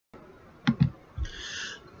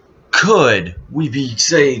Could we be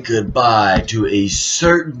saying goodbye to a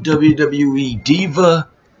certain WWE diva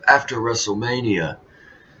after WrestleMania?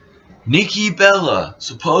 Nikki Bella,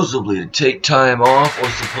 supposedly to take time off or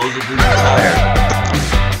supposedly retire.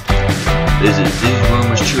 Is these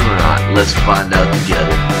rumors true or not? Let's find out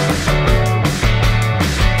together.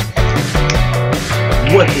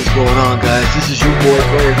 What is going on, guys? This is your boy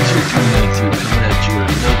Blair2293 coming at you with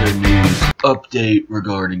another news update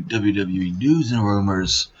regarding WWE news and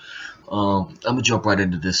rumors. I'm gonna jump right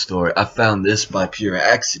into this story. I found this by pure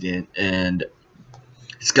accident, and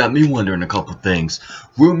it's got me wondering a couple things.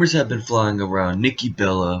 Rumors have been flying around Nikki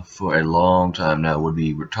Bella for a long time now would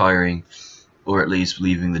be retiring, or at least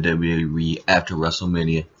leaving the WWE after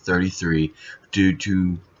WrestleMania 33 due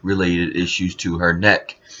to related issues to her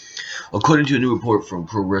neck. According to a new report from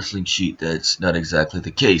Pro Wrestling Sheet, that's not exactly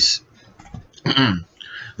the case.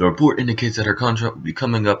 The report indicates that her contract will be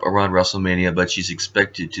coming up around WrestleMania, but she's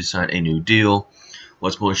expected to sign a new deal.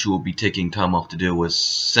 What's more, she will be taking time off to deal with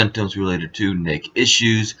symptoms related to neck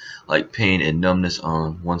issues, like pain and numbness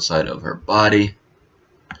on one side of her body.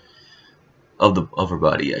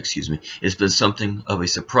 It's been something of a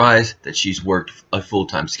surprise that she's worked a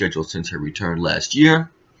full-time schedule since her return last year,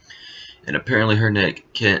 and apparently her neck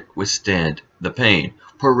can't withstand the pain.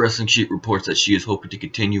 Pro Wrestling Sheet reports that she is hoping to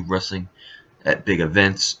continue wrestling at big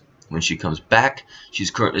events when she comes back.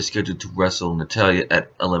 She's currently scheduled to wrestle Natalya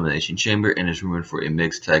at Elimination Chamber and is rumored for a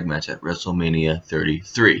mixed tag match at WrestleMania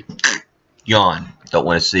 33. Yawn. Don't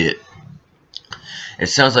want to see it. It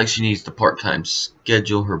sounds like she needs the part-time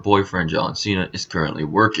schedule her boyfriend John Cena is currently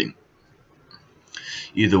working.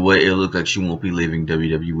 Either way, it looks like she won't be leaving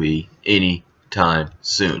WWE anytime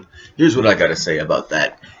soon. Here's what I gotta say about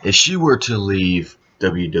that. If she were to leave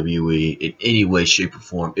WWE in any way, shape, or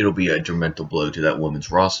form, it'll be a detrimental blow to that woman's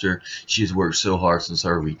roster. She's worked so hard since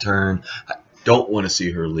her return. I don't want to see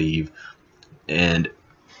her leave. And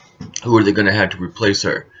who are they going to have to replace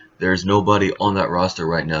her? There's nobody on that roster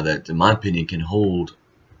right now that, in my opinion, can hold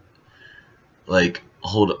a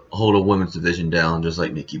women's division down just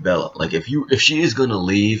like Nikki Bella. Like if she is going to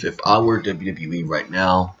leave, if I were WWE right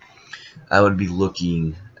now, I would be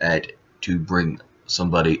looking to bring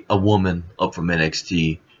somebody, a woman, up from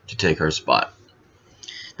NXT to take her spot.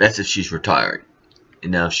 That's if she's retired.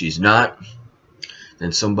 And now if she's not,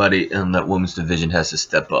 then somebody in that women's division has to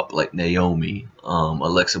step up, like Naomi.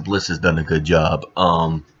 Alexa Bliss has done a good job.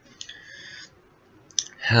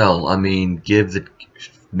 Hell, I mean, give the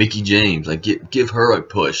Mickie James, like give her a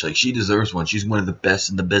push. Like she deserves one. She's one of the best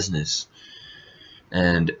in the business.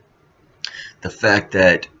 And the fact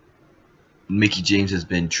that Mickie James has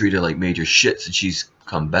been treated like major shit since she's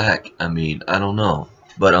come back. I mean, I don't know.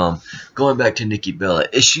 But going back to Nikki Bella,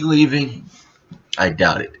 is she leaving? I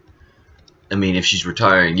doubt it. I mean, if she's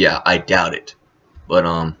retiring, yeah, I doubt it.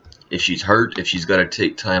 But if she's hurt, if she's got to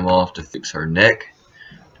take time off to fix her neck,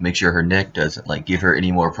 to make sure her neck doesn't give her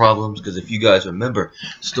any more problems, because if you guys remember,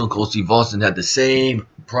 Stone Cold Steve Austin had the same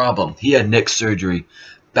problem. He had neck surgery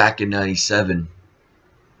back in '97.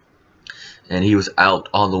 And he was out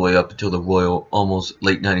all the way up until the Royal, almost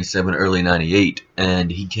late '97, early '98.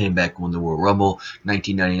 And he came back when the Royal Rumble,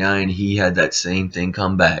 1999. He had that same thing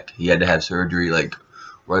come back. He had to have surgery, like,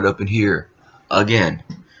 right up in here again.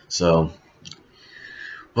 So,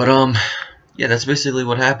 but, yeah, that's basically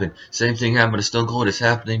what happened. Same thing happened to Stone Cold. It's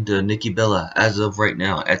happening to Nikki Bella as of right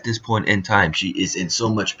now. At this point in time, she is in so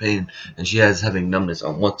much pain, and she has having numbness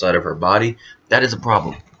on one side of her body. That is a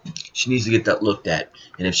problem. She needs to get that looked at.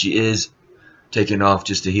 And if she is taking off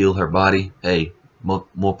just to heal her body, hey,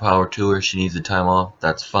 more power to her. She needs the time off,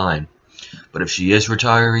 that's fine. But if she is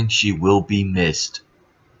retiring, she will be missed.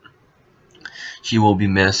 She will be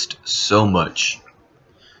missed so much.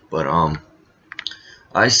 But I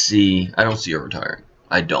don't see her retiring.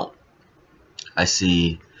 I don't. I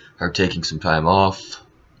see her taking some time off,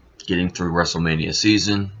 getting through WrestleMania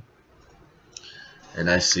season, and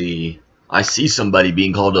I see somebody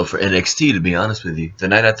being called up for NXT, to be honest with you. The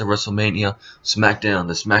night after WrestleMania, SmackDown,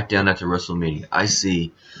 the SmackDown after WrestleMania, I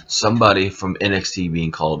see somebody from NXT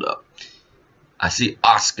being called up. I see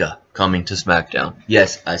Asuka coming to SmackDown.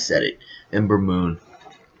 Yes, I said it. Ember Moon.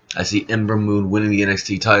 I see Ember Moon winning the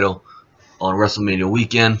NXT title on WrestleMania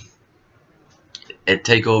weekend at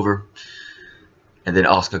TakeOver. And then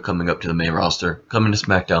Asuka coming up to the main roster, coming to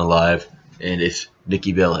SmackDown Live. And if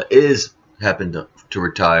Nikki Bella happened to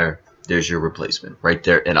retire, there's your replacement right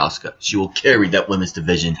there in Asuka. She will carry that women's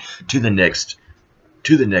division to the next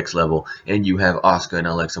level. And you have Asuka and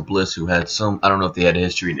Alexa Bliss, who had some, I don't know if they had a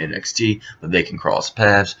history in NXT, but they can cross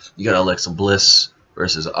paths. You got Alexa Bliss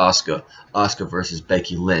versus Asuka, Asuka versus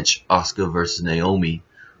Becky Lynch, Asuka versus Naomi.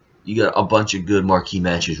 You got a bunch of good marquee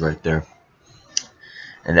matches right there.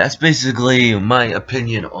 And that's basically my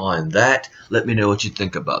opinion on that. Let me know what you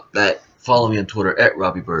think about that. Follow me on Twitter at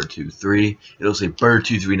RobbieBird23. It'll say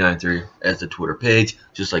Bird2393 as the Twitter page,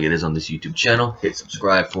 just like it is on this YouTube channel. Hit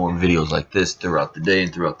subscribe for videos like this throughout the day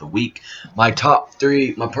and throughout the week. My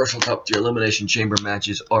personal top 3 Elimination Chamber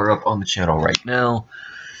matches are up on the channel right now.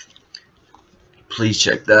 Please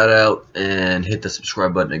check that out and hit the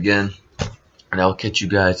subscribe button again. And I'll catch you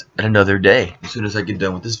guys at another day. As soon as I get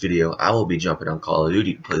done with this video, I will be jumping on Call of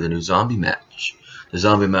Duty to play the new zombie match. The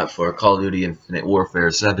zombie map for Call of Duty Infinite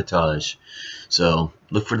Warfare Sabotage. So,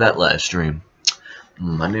 look for that live stream.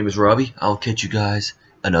 My name is Robbie. I'll catch you guys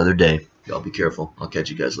another day. Y'all be careful. I'll catch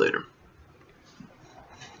you guys later.